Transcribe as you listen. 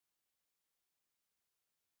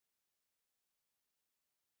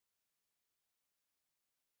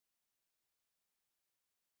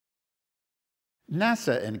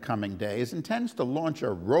NASA in coming days intends to launch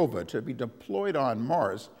a rover to be deployed on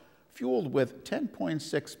Mars, fueled with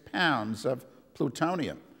 10.6 pounds of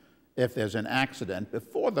plutonium. If there's an accident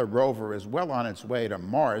before the rover is well on its way to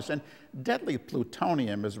Mars and deadly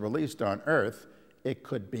plutonium is released on Earth, it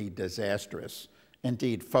could be disastrous.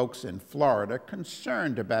 Indeed, folks in Florida are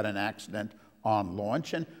concerned about an accident on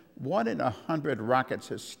launch, and 1 in 100 rockets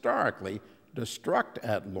historically destruct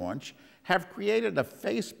at launch have created a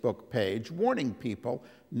Facebook page warning people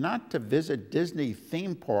not to visit Disney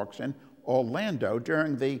theme parks in Orlando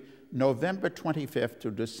during the November 25th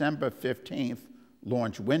to December 15th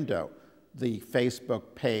launch window. The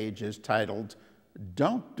Facebook page is titled,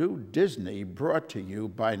 "Don't Do Disney," brought to you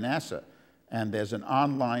by NASA. And there's an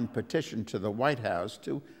online petition to the White House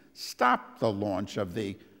to stop the launch of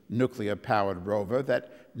the nuclear-powered rover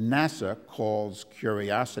that NASA calls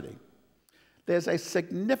Curiosity. There's a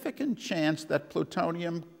significant chance that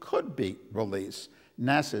plutonium could be released.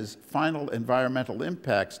 NASA's final environmental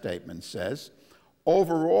impact statement says,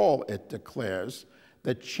 overall, it declares,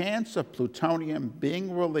 the chance of plutonium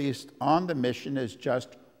being released on the mission is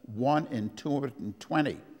just 1 in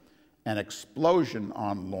 220. An explosion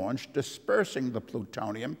on launch dispersing the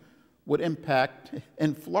plutonium would impact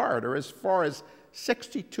in Florida as far as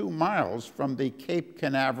 62 miles from the Cape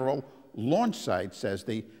Canaveral launch site, says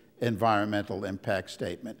the environmental impact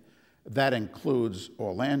statement. That includes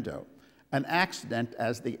Orlando. An accident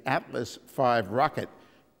as the Atlas V rocket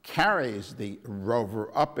carries the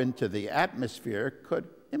rover up into the atmosphere could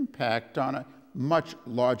impact on a much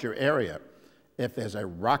larger area. If there's a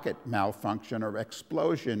rocket malfunction or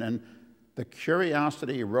explosion and the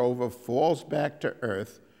Curiosity rover falls back to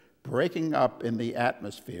Earth, breaking up in the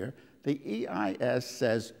atmosphere, the EIS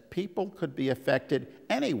says people could be affected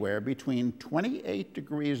anywhere between 28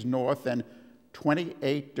 degrees north and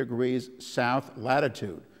 28 degrees south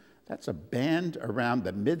latitude. That's a band around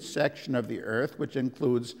the midsection of the Earth, which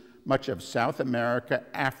includes much of South America,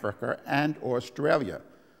 Africa, and Australia.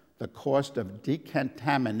 The cost of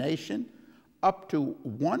decontamination, up to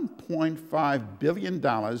 $1.5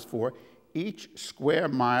 billion for each square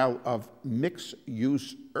mile of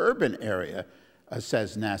mixed-use urban area,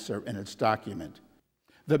 says NASA in its document.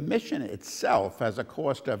 The mission itself has a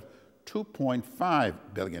cost of $2.5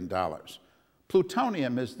 billion.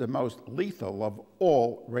 Plutonium is the most lethal of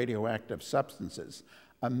all radioactive substances.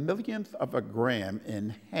 A millionth of a gram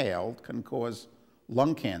inhaled can cause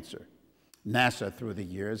lung cancer. NASA, through the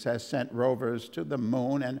years, has sent rovers to the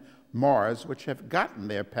Moon and Mars, which have gotten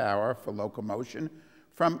their power for locomotion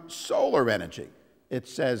from solar energy. It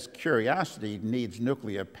says Curiosity needs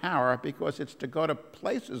nuclear power because it's to go to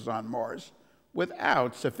places on Mars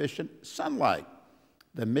without sufficient sunlight.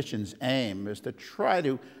 The mission's aim is to try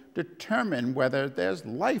to determine whether there's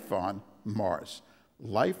life on Mars.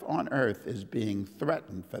 Life on Earth is being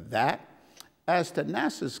threatened for that. As to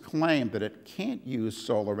NASA's claim that it can't use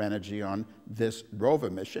solar energy on this rover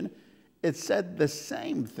mission, it said the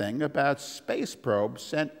same thing about space probes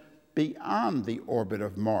sent beyond the orbit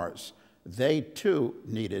of Mars. They, too,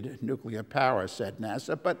 needed nuclear power, said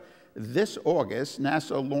NASA, but this August,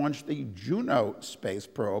 NASA launched the Juno space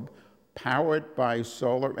probe, powered by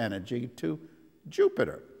solar energy, to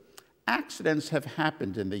Jupiter. Accidents have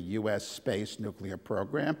happened in the U.S. space nuclear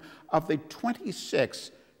program. Of the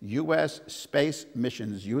 26 U.S. space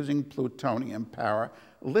missions using plutonium power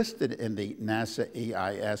listed in the NASA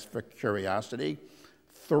EIS for Curiosity,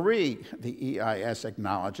 3, the EIS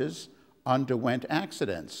acknowledges, underwent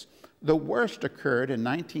accidents. The worst occurred in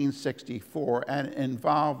 1964 and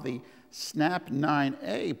involved the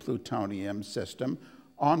SNAP-9A plutonium system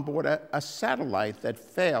on board a satellite that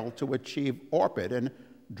failed to achieve orbit and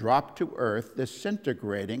dropped to Earth,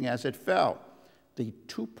 disintegrating as it fell. The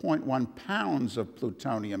 2.1 pounds of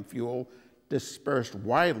plutonium fuel dispersed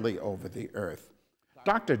widely over the Earth.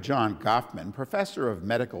 Dr. John Goffman, professor of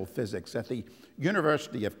medical physics at the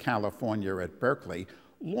University of California at Berkeley,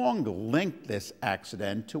 long linked this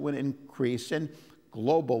accident to an increase in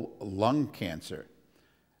global lung cancer.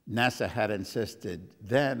 NASA had insisted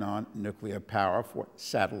then on nuclear power for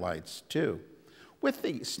satellites, too. With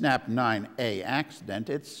the SNAP-9A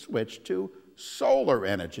accident, it switched to solar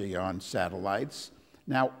energy on satellites.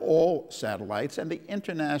 Now all satellites and the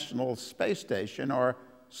International Space Station are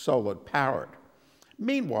solar-powered.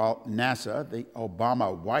 Meanwhile, NASA, the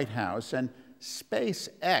Obama White House, and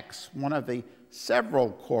SpaceX, one of the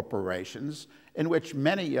several corporations in which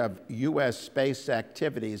many of U.S. space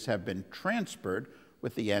activities have been transferred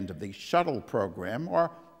with the end of the shuttle program,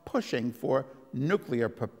 are pushing for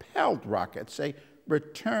nuclear-propelled rockets, a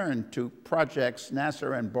return to projects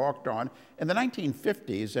NASA embarked on in the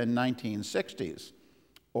 1950s and 1960s.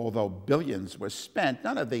 Although billions were spent,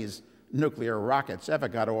 none of these nuclear rockets ever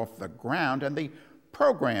got off the ground, and the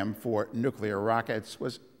program for nuclear rockets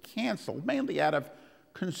was canceled, mainly out of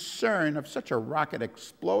concern of such a rocket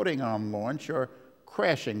exploding on launch or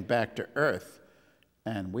crashing back to Earth.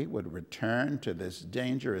 And we would return to this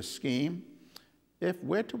dangerous scheme. If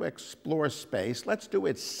we're to explore space, let's do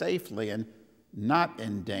it safely and not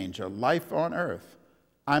endanger life on Earth.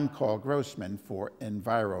 I'm Karl Grossman for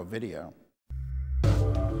Enviro Video.